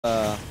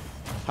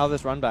how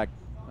this run back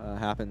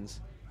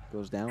happens,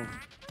 goes down.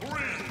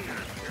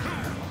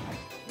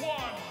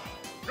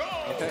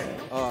 Okay.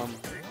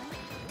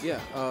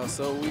 Yeah.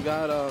 So we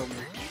got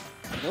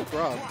Milk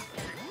Rob,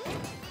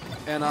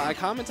 and I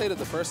commentated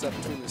the first set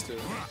between these two,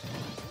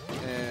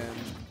 and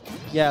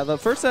yeah, the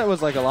first set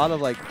was like a lot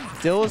of like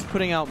Dill was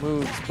putting out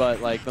moves,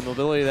 but like the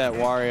mobility that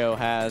Wario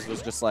has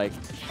was just like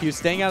he was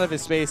staying out of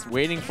his space,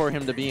 waiting for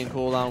him to be in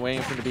cooldown,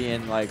 waiting for him to be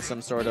in like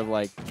some sort of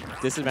like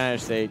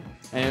disadvantaged state,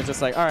 and it was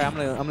just like, all right, I'm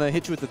gonna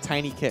hit you with a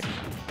tiny kick.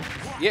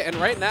 yeah, and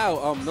right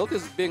now Milk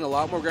is being a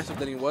lot more aggressive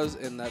than he was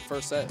in that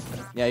first set.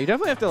 Yeah, you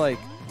definitely have to like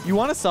you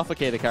want to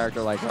suffocate a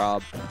character like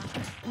Rob,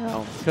 you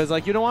know, because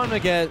like you don't want him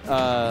to get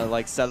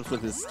like setups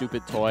with his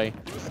stupid toy,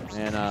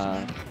 and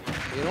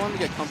you don't want him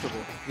to get comfortable.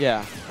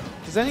 Yeah.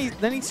 Because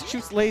then he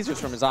shoots lasers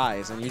from his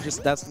eyes, and you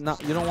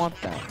don't want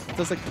that. It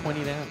does like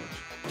 20 damage.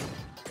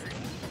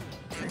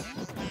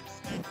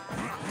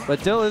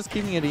 But Dill is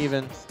keeping it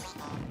even.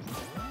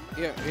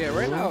 Yeah.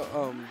 Right now,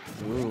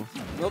 Ooh.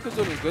 Milk is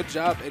doing a good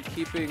job at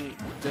keeping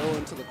Dill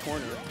into the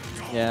corner.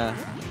 Yeah,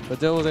 but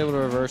Dill was able to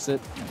reverse it.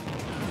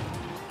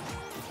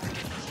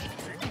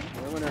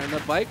 And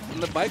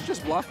the bike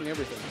just blocking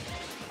everything.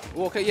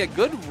 Well, okay, yeah,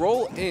 good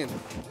roll in.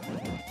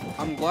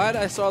 I'm glad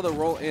I saw the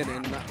roll in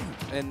and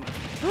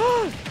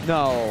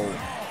no.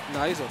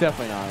 No, he's okay.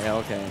 Definitely not. Yeah,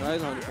 okay. No,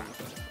 he's not okay.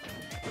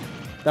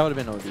 That would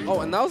have been OD.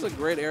 Oh, and that was a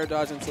great air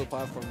dodge into the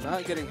platform.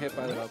 Not getting hit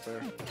by that up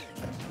there.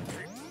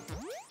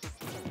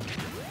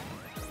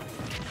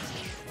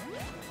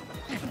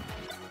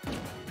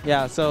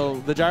 Yeah, so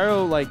the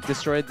gyro like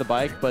destroyed the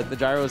bike, but the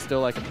gyro is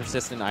still like a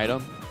persistent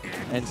item,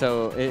 and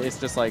so it's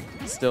just like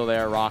still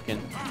there rocking.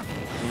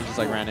 And you just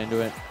like ran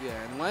into it. Yeah,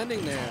 and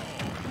landing there.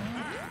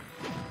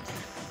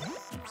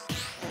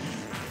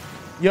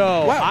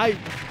 Yo, wow.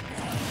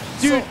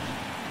 Dude, so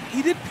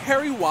he did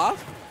parry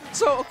waft.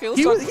 So okay, let's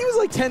he talk. was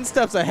like 10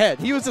 steps ahead.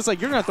 He was just like,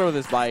 you're gonna throw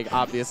this bike,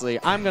 obviously.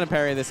 I'm gonna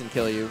parry this and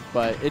kill you,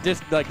 but it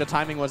just like the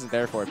timing wasn't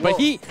there for it. Well,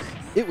 but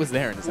it was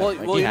there in his head.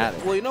 Like, he had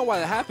it. Well, you know why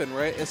that happened,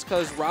 right? It's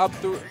because Rob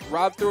threw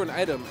an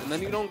item, and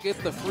then you don't get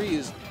the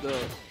freeze. The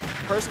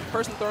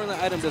person throwing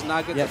the item does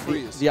not get the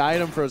freeze. The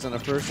item froze and the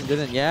person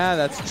didn't. Yeah,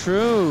 that's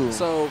true.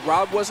 So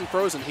Rob wasn't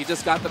frozen. He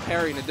just got the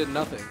parry and it did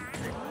nothing.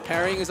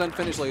 Parrying is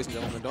unfinished, ladies and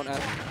gentlemen. Don't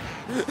ask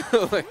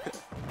me.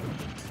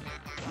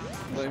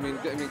 I mean,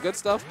 good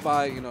stuff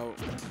by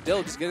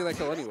Dill just getting that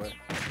kill anyway.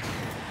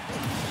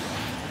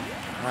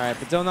 All right,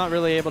 but Dill not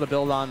really able to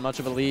build on much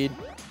of a lead.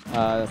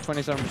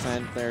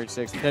 27%,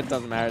 36. It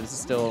doesn't matter. This is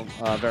still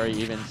very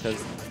even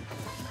because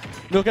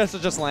Milk has to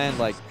just land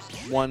like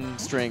one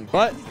string,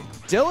 but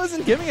Dill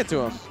isn't giving it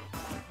to him.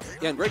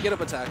 Yeah, and great get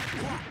up attack.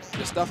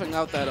 Just stuffing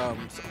out that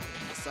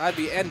side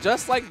B, and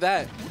just like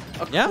that,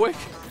 a quick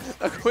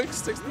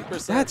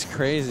 60%. That's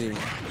crazy.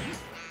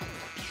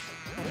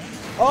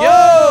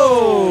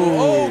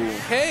 Oh! Yo!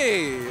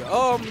 Okay.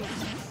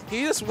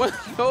 He just went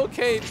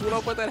okay. Just went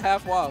up with that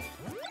half waft.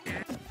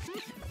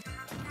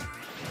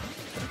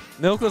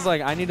 Milk was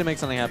like, I need to make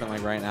something happen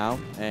like right now,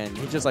 and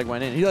he just like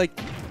went in. He like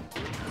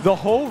the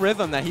whole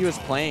rhythm that he was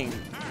playing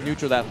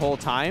neutral that whole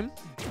time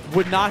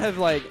would not have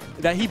like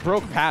that. He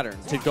broke pattern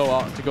to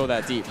go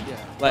that deep.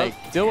 Yeah. Like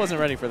Dill wasn't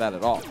ready for that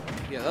at all.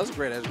 Yeah, that was a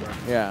great edge guard.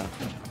 Yeah.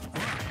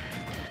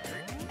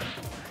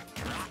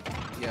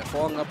 Yeah,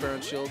 falling up air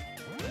and shield.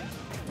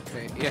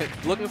 Okay, yeah,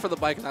 looking for the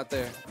bike, not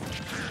there.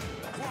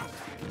 Okay.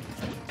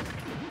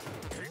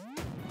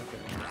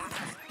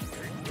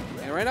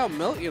 And right now,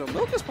 Milk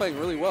is playing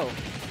really well.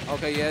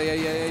 Okay,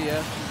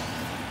 yeah.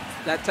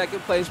 That second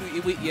place,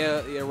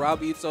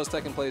 Rob eats those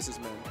second places,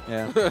 man.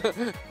 Yeah.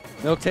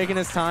 Milk taking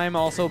his time,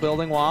 also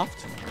building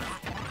waft.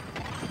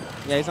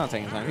 Yeah, he's not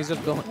taking time. He's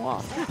just building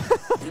waft.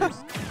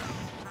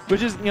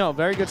 Which is,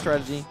 very good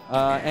strategy.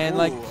 And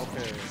like,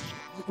 okay.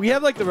 We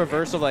have like the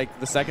reverse of like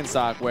the second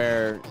stock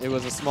where it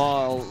was a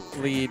small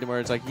lead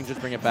where it's like you can just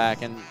bring it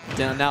back, and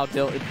now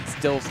it's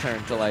Dill's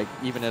turn to like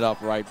even it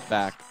up right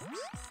back.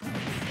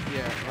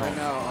 Yeah, right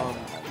now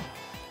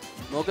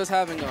Milk is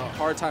having a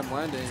hard time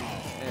landing,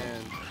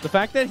 and the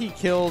fact that he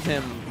killed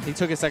him, he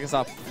took his second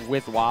stock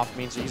with waft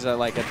means he's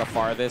like at the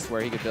farthest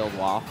where he could build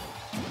waft.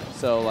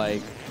 So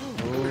like,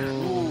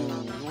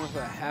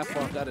 a half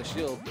waft out of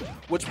shield,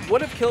 which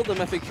would have killed him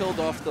if he killed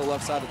off the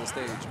left side of the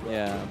stage. But.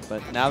 Yeah,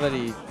 but now that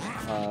he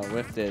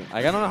whiffed it,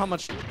 I don't know how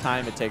much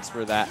time it takes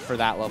for that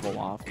level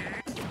waft.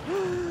 I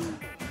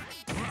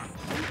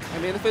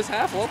mean, if it's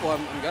half level,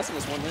 I'm guessing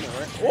it's 1 minute,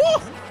 right?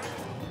 Oh!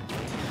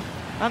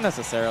 Not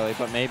necessarily,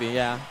 but maybe,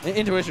 yeah.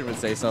 Intuition would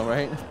say so,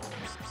 right?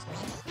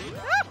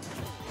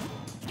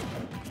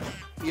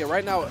 Yeah,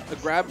 right now the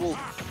grab will.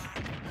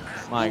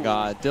 My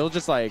God, Dill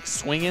just like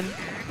swinging.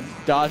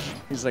 Dodge.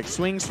 He's like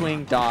swing,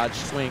 swing, dodge,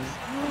 swing.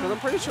 Because I'm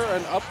pretty sure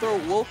an up throw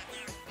will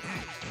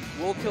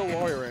kill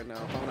Wario right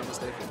now, if I'm not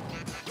mistaken.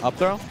 Up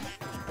throw?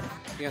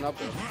 Yeah, an up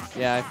throw.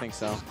 Yeah, I think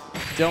so.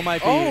 Dill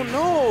might be. Oh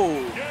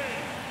no!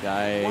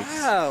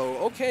 Yikes. Wow.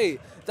 Okay,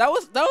 that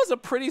was a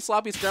pretty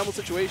sloppy scramble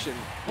situation.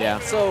 Yeah.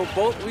 So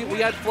we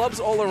had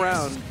flubs all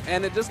around,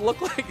 and it just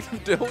looked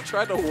like Dill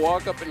tried to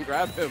walk up and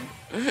grab him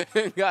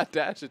and got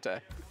dash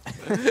attack.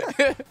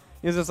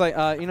 He was just like,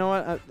 you know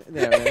what?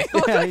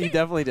 Yeah, he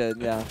definitely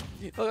did. Yeah.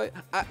 Okay,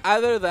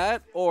 either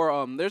that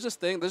or there's this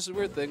thing. This is a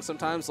weird thing.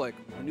 Sometimes like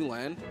when you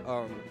land,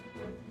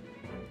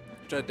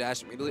 try to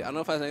dash immediately. I don't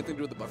know if it has anything to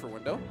do with the buffer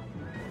window,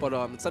 but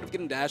instead of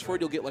getting dash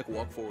forward, you'll get like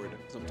walk forward.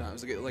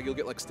 Sometimes you'll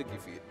get like sticky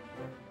feet.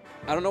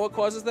 I don't know what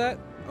causes that.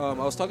 I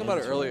was talking about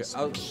it earlier.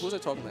 Who was I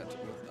talking that to?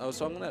 I was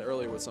talking that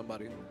earlier with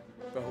somebody.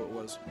 I forgot who it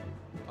was.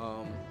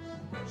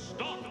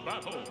 Stop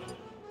battle.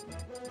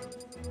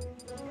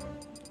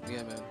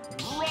 Yeah, man.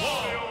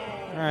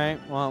 All right.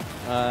 Well,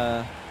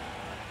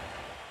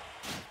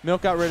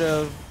 Milk got rid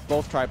of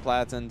both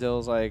triplats, and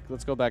Dill's like,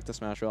 let's go back to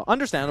Smash Roll.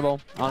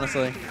 Understandable,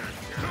 honestly.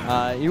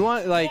 You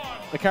want like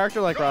a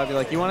character like Rob,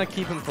 you want to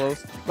keep him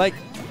close. Like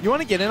you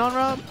want to get in on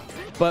Rob,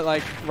 but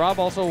like Rob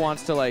also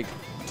wants to like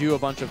do a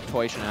bunch of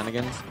toy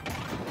shenanigans.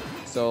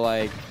 So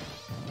like,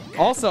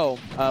 also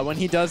when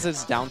he does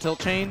his down tilt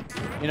chain,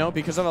 you know,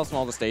 because of how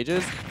small the stage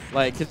is,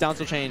 like his down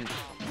tilt chain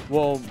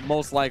will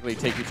most likely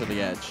take you to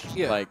the edge.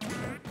 Yeah. Like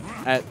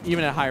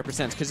even at higher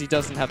percents, because he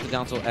doesn't have to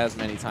down tilt as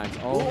many times.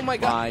 Oh my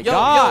god.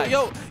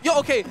 Yo,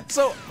 okay,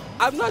 so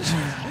I'm not sure.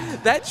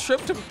 That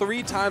tripped him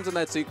 3 times in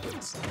that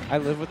sequence. I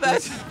live with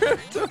this. That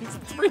tripped him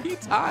 3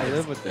 times. I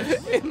live with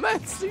this. In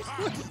that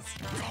sequence.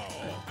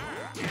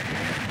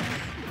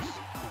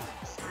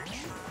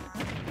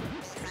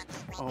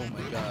 Oh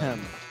my god.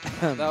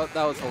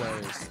 that was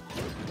hilarious.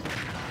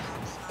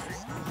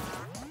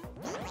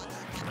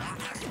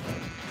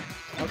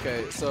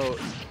 Okay, so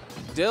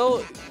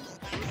Dill's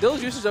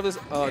usage of his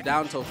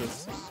down tilt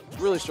is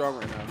really strong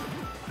right now.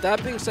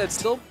 That being said,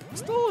 still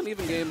an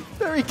even game.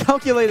 Very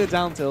calculated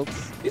down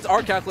tilts. These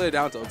are calculated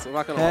down tilts, I'm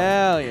not gonna lie.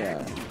 Hell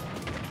yeah.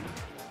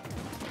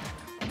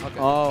 Okay.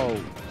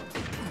 Oh.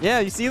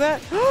 Yeah, you see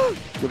that?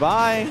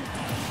 Goodbye.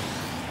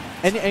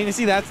 And you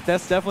see that's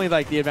definitely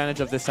like the advantage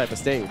of this type of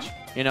stage.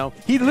 You know?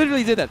 He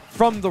literally did that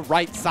from the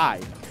right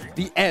side.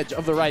 The edge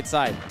of the right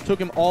side. Took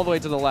him all the way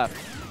to the left.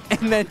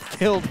 And then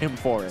killed him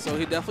for it. So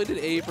he definitely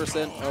did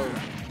 80%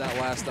 of that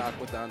last stock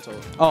with down tilt.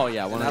 Oh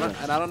yeah, and I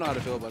don't know how to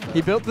feel about that.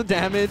 He built the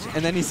damage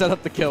and then he set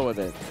up the kill with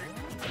it.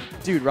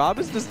 Dude, Rob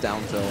is just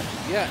down tilt.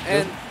 Yeah,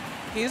 and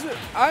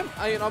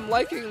I'm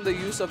liking the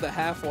use of the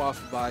half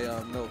waft by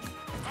Milk.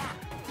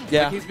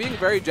 Yeah, like, he's being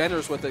very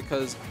generous with it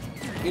because,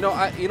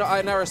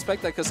 I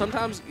respect that because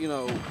sometimes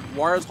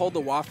Warriors hold the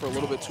waft for a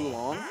little bit too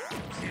long,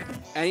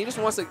 and he just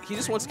wants to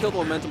kill the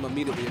momentum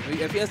immediately.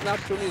 If he has an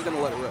opportunity, he's gonna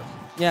let it rip.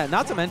 Yeah,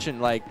 not to mention,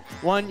 like,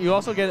 1, you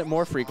also get it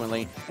more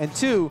frequently, and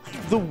 2,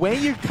 the way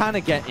you kind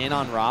of get in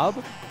on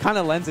Rob kind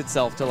of lends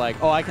itself to, like,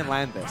 oh, I can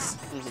land this.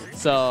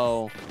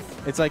 So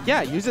it's like,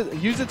 yeah, use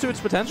it to its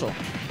potential.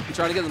 You're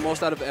trying to get the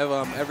most out of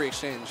every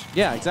exchange.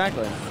 Yeah,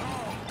 exactly.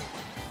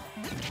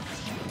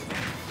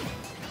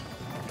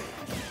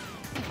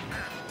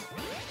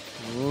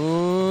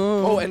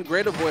 Ooh. Oh, and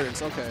great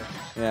avoidance. Okay.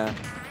 Yeah.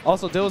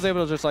 Also, Dill was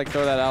able to just, like,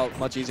 throw that out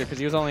much easier because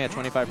he was only at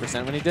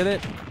 25% when he did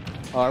it.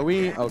 Are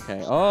we?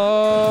 Okay.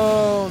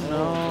 Oh,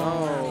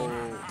 no.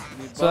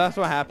 So that's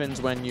what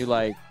happens when you,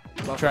 like,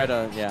 try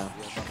to, yeah.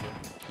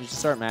 You just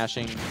start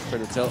mashing for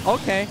the tilt.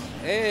 Okay.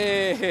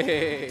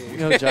 Hey.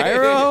 No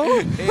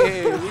gyro?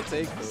 Hey, we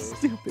take those.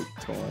 Stupid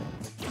toy.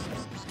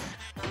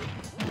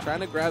 Trying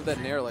to grab that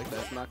nair like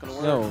that's not going to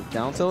work. No,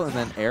 down tilt and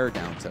then air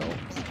down tilt.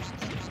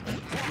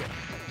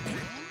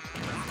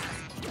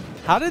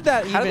 How did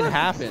that even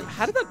happen?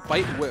 How did that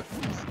bite whiff?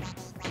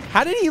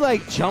 How did he,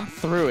 like, jump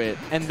through it?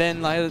 And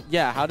then, like,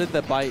 yeah, how did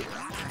the bite?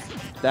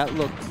 That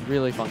looked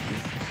really funky.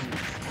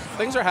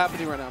 Things are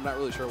happening right now. I'm not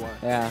really sure why.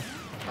 Yeah.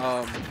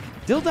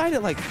 Dill died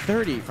at, like,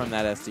 30 from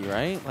that SD,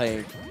 right?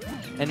 Like,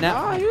 and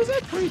now... Nah, he was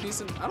at pretty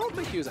decent. I don't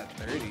think he was at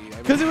 30.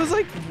 Because it was,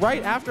 like,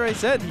 right after I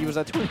said he was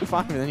at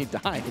 25, and then he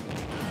died.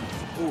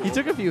 Ooh. He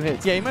took a few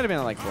hits. Yeah, he might have been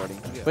at, like, 40.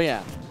 Yeah. But,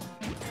 yeah.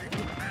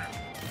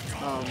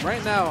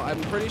 Right now,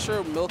 I'm pretty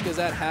sure Milk is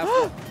at half.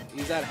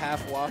 He's at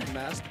half waft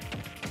mask.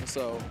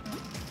 So...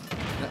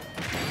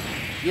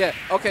 Yeah,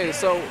 okay,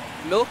 so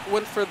Milk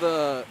went for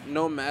the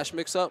no mash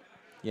mix-up.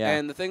 Yeah.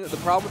 And the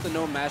problem with the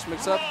no mash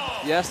mix-up,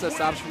 yes, that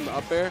stops from the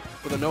up air,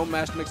 but the no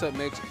mash mix-up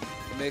makes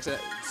it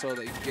so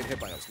that you can get hit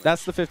by up smash.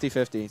 That's the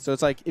 50-50. So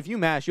it's like, if you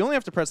mash, you only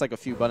have to press like a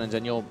few buttons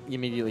and you'll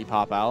immediately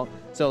pop out.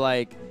 So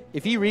like,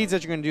 if he reads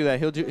that you're going to do that,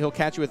 he'll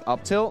catch you with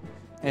up tilt,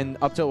 and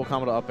up tilt will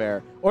combo to up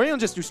air. Or he'll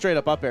just do straight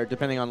up air,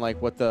 depending on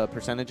like what the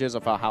percentage is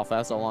of how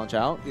fast they'll launch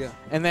out. Yeah.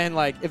 And then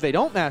like, if they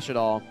don't mash at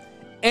all,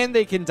 and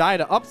they can die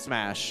to up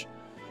smash,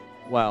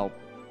 well,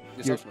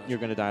 you're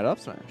going to die to up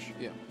smash.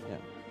 Yeah. Yeah.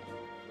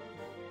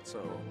 So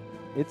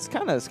it's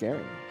kind of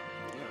scary.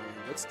 Yeah,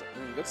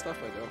 good stuff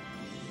I go.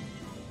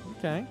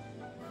 Okay.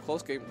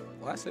 Close game.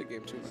 Last hit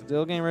game too. Man.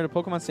 Still getting rid of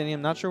Pokemon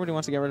Stadium. Not sure what he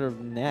wants to get rid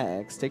of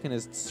next. Taking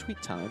his sweet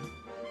time.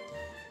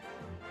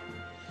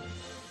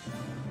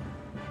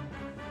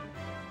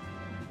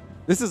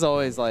 This is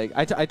always like,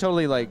 I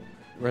totally like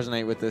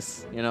resonate with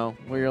this, you know,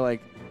 where you're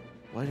like,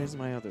 what is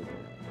my other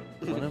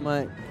one? What am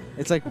I?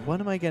 It's like,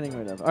 what am I getting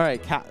rid of? All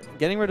right,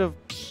 getting rid of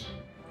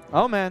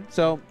Oh, man.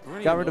 So,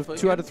 We're got rid of Unova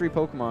 2 out again? of 3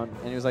 Pokemon,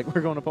 and he was like,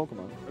 we're going to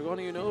Pokemon. We're going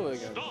to Unova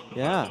again.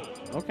 Yeah.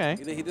 Okay.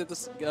 He did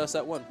this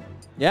set 1.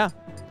 Yeah.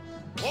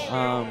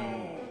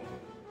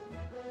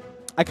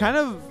 I kind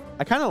of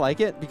like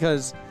it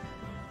because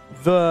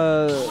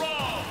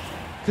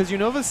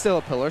Unova's still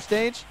a pillar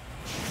stage.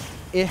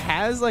 It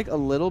has like a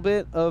little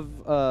bit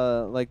of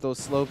like those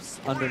slopes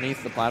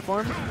underneath the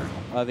platform,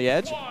 the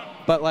edge.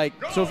 But like,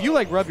 so if you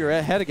like rub your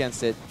head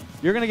against it,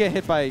 you're gonna get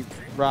hit by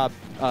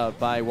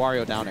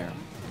Wario down air.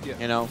 Yeah.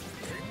 You know,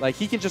 like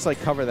he can just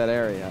like cover that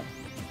area.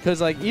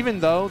 Because like even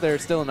though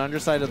there's still an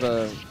underside of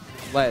the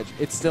ledge,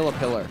 it's still a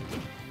pillar.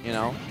 You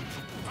know.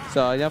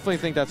 So I definitely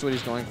think that's what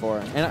he's going for.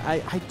 And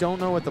I don't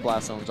know what the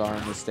blast zones are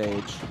on this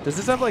stage. Does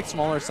this have like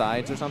smaller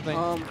sides or something?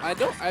 I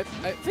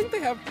think they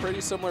have pretty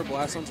similar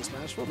blast zones to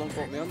Smashville. Don't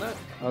quote me on that.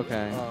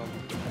 Okay.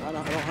 I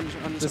don't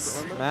 100%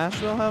 Does remember.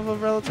 Smashville have a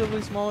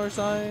relatively smaller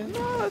size?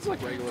 No, it's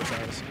like regular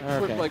size.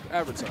 Okay. Like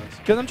average size.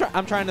 Because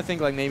I'm trying to think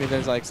like maybe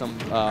there's like some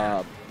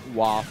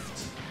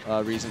waft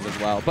reasons as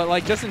well. But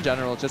like just in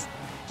general, just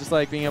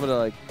like being able to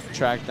like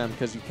track them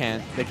because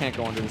they can't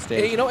go under the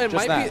stage. Hey, you know, it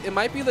Just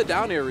might be the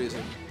down air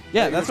reason.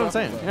 Yeah, that's what I'm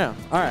saying. Yeah.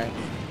 All right.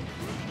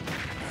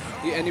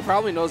 And he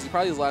probably knows. He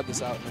probably has labbed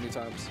this out many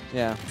times.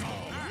 Yeah.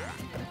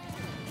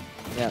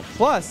 Yeah.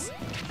 Plus,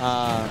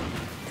 well,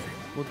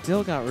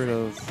 Dill got rid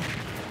of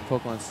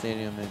Pokemon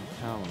Stadium and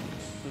Towns.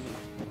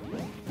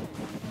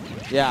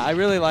 Yeah, I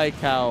really like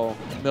how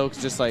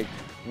Milk's just like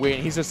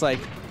waiting. He's just like,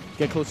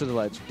 get close to the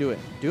ledge. Do it.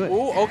 Do it.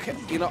 Ooh, okay.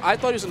 You know, I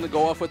thought he was going to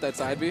go off with that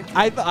side B.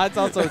 I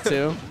thought so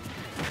too.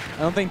 I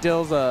don't think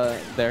Dill's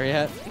there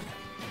yet.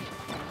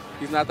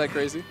 He's not that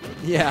crazy.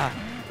 Yeah.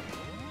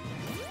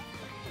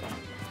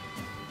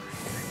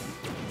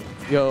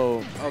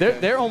 Yo, Okay.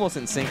 they're almost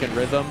in sync and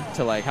rhythm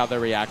to like how they're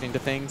reacting to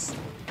things.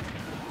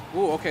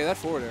 Ooh, okay, that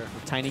forward air.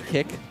 Tiny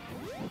kick.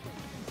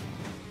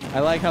 I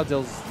like how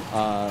Dill's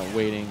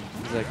waiting.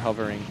 He's like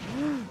hovering.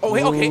 Oh,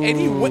 wait, okay, and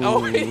he went.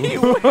 Oh, he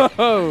went.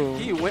 Whoa.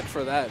 He went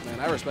for that, man.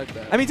 I respect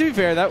that. I mean, to be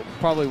fair, that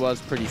probably was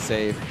pretty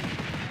safe.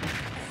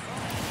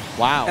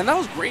 Wow. And that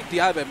was great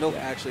DI by Milk,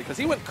 actually, because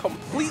he went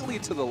completely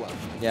to the left.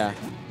 Yeah.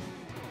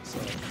 So.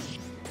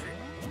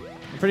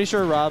 I'm pretty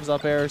sure Rob's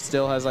up air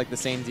still has like the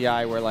same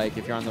DI where like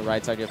if you're on the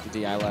right side you have to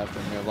DI left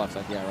and you have left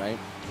side DI right.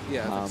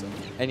 Yeah, I think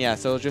so. And yeah,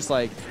 so just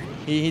like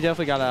he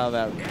definitely got out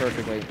of that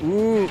perfectly.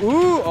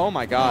 Ooh, oh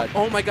my god.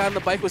 Oh my god, and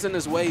the bike was in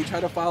his way. He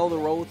tried to follow the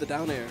roll with the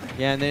down air.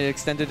 Yeah, and they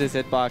extended his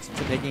hitbox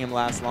to making him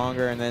last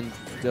longer, and then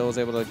Dill was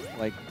able to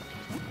like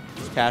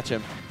just catch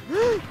him.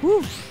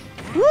 Woo.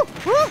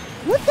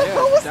 What the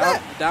hell was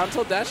that? Down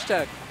tilt dash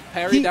check.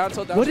 Parry down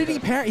tilt dash. What did he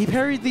parry? He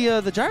parried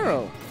the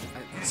gyro.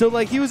 So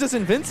like he was just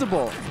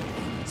invincible.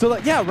 So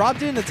like yeah, Rob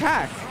didn't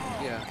attack.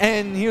 Yeah.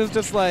 And he was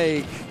just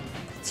like,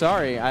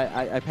 sorry,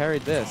 I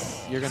parried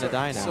this. You're gonna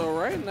die now. So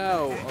right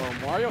now,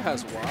 Wario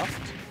has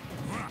waft.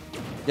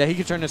 Yeah, he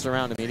could turn this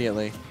around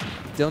immediately.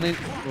 Dill need.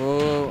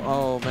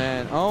 Oh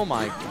man. Oh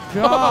my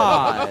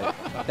god.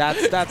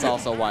 That's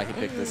also why he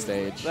picked this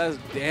stage. That's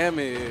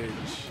damage.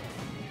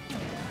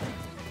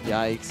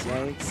 Yikes!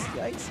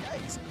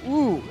 Yikes!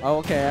 Ooh. Oh,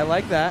 okay, I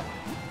like that.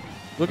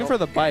 Looking for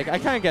the bike. I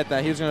kind of get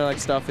that. He was gonna like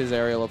stuff his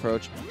aerial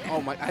approach. Oh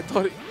my! I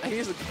thought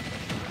he's a.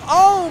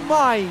 Oh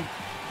my!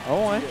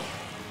 Oh my!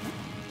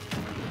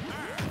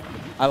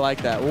 I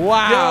like that.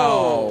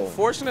 Wow! Yo,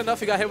 fortunate enough,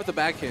 he got hit with the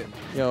back hit.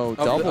 Yo,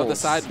 doubles of the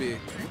side B.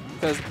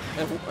 Because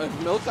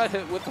if Milk got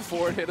hit with the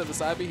forward hit of the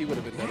side B, he would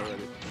have been dead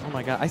already. Oh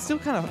my god! I still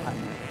kind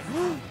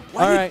of.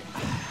 All right.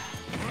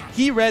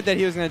 He read that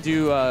he was gonna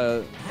do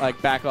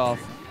like back off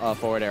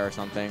forward air or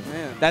something.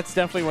 Man. That's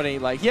definitely what he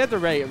like. He had to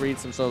read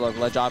some sort of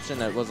ledge option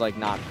that was like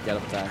not get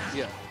up attack.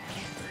 Yeah.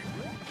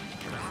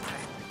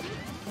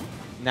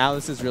 Now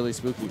this is really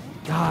spooky.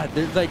 God,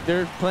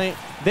 they're playing.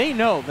 They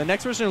know the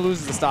next person who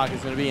loses the stock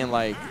is gonna be in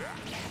like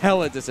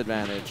hella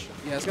disadvantage.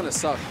 Yeah, it's gonna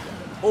suck.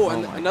 Oh,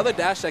 and my another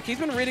dash check. He's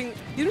been reading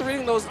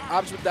those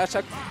options with dash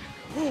check.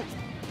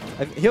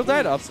 He'll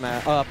die to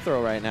up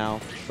throw right now,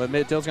 but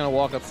Dill's gonna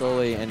walk up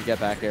slowly and get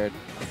back aired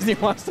because he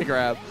wants to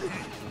grab.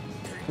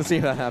 Let's see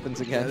if that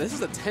happens again. Yeah, this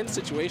is a tense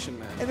situation,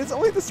 man. And it's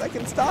only the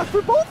second stock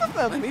for both of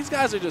them. And these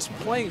guys are just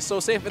playing so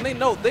safe, and they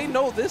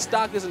know this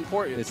stock is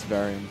important. It's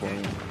very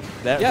important.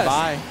 That yes.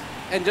 bye.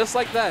 And just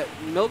like that,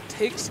 Milk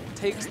takes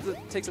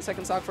the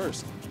second stock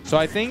first. So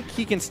I think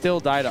he can still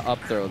die to up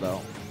throw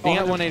though. Being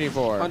at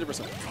 184.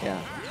 100%. Yeah,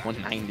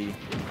 190.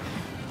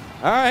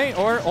 All right,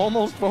 or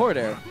almost forward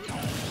air.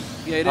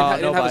 Yeah, he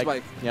didn't have his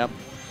bike. Yep.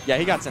 Yeah,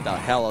 he got sent out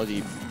hella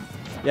deep.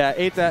 Yeah,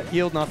 ate that,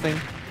 healed nothing.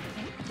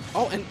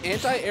 Oh, and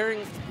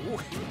anti-airing,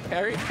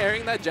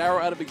 parrying that gyro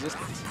out of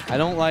existence. I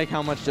don't like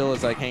how much Dill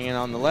is like hanging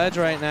on the ledge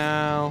right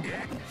now.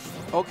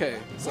 Okay,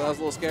 so that was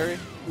a little scary.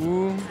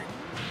 Ooh.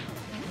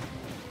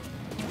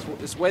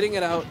 Just waiting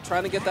it out,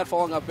 trying to get that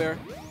falling up air.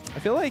 I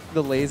feel like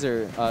the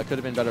laser could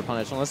have been better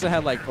punished, unless it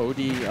had like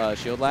OD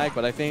shield lag,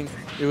 but I think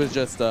it was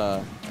just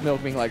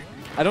Milk being like,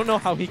 I don't know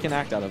how he can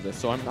act out of this,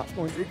 so I'm not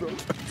going to go.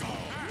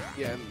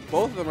 Yeah, and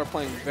both of them are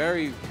playing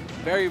very,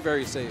 very,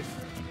 very safe.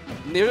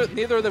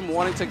 Neither of them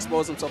wanting to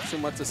expose themselves too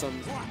much to some...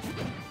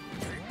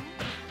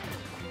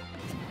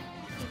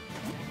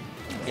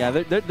 Yeah,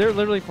 they're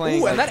literally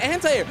playing. Ooh, like, and that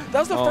anti-air. That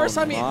was the first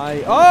time he.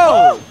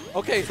 Oh!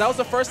 Okay, that was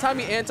the first time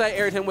he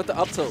anti-aired him with the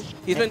up tilt.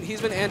 He's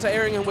been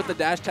anti-airing him with the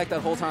dash tech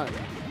that whole time.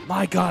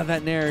 My God,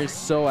 that Nair is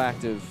so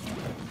active.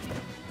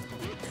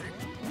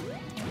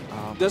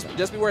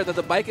 Just beware that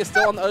the bike is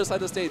still on the other side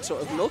of the stage. So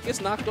if Milk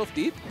gets knocked off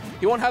deep,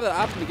 he won't have the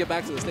option to get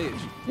back to the stage.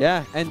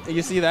 Yeah, and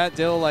you see that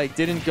Dill like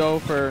didn't go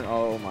for.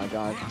 Oh my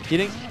God, he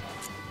didn't.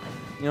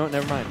 You know what?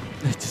 Never mind.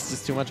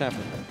 just too much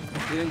happened.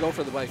 He didn't go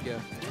for the bike. Yeah.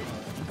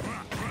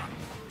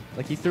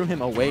 Like he threw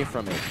him away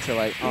from it to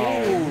like.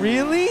 Oh,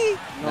 really?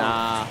 No,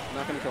 nah.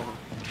 Not gonna kill him.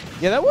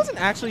 Yeah, that wasn't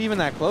actually even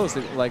that close.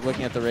 Like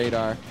looking at the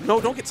radar. No,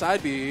 don't get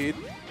side bead.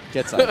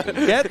 Get side.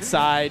 Get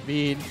side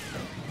bead.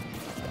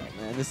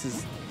 Oh, man, this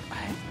is.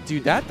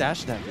 Dude, that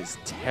dash attack is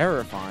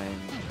terrifying.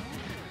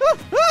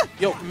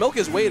 Yo, Milk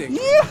is waiting.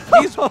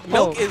 Yo!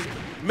 Milk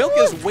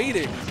is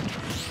waiting.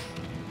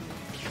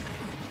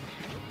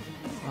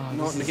 Oh,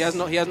 No,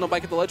 he has no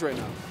bike at the ledge right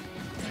now.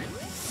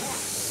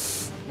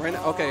 Right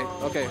now,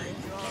 okay.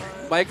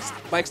 Bike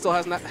still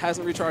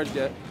hasn't recharged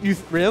yet. You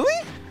really?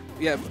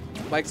 Yeah,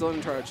 bike's still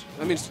in charge.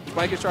 I mean,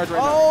 bike is charged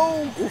right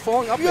now. Ooh,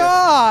 falling up God.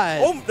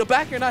 there. Oh, the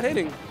back air not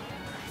hitting.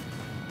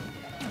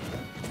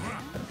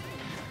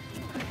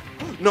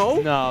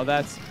 No. No,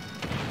 that's.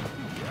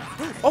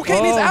 Okay,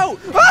 and he's out.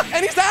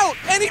 And he's out.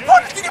 And he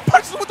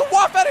punches him with the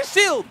waff out of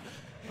shield.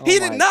 He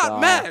did not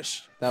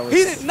mash.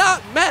 He did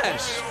not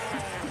mash.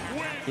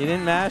 He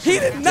didn't mash. He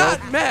did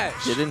not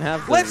mash. He didn't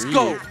have the Let's read.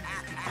 go.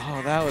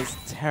 Oh, that was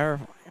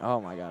terrifying.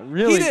 Oh my God,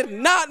 really? He did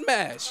not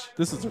mash.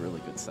 This was a really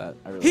good set.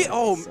 I really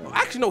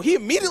actually no, he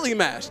immediately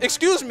mashed.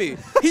 Excuse me.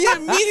 He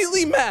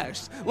immediately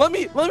mashed.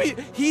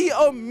 He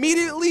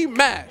immediately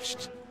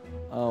mashed.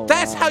 Oh,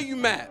 That's wow. how you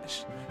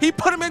mash. He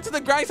put him into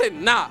the ground and said,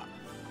 nah,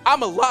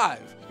 I'm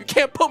alive. You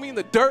can't put me in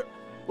the dirt.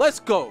 Let's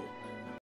go.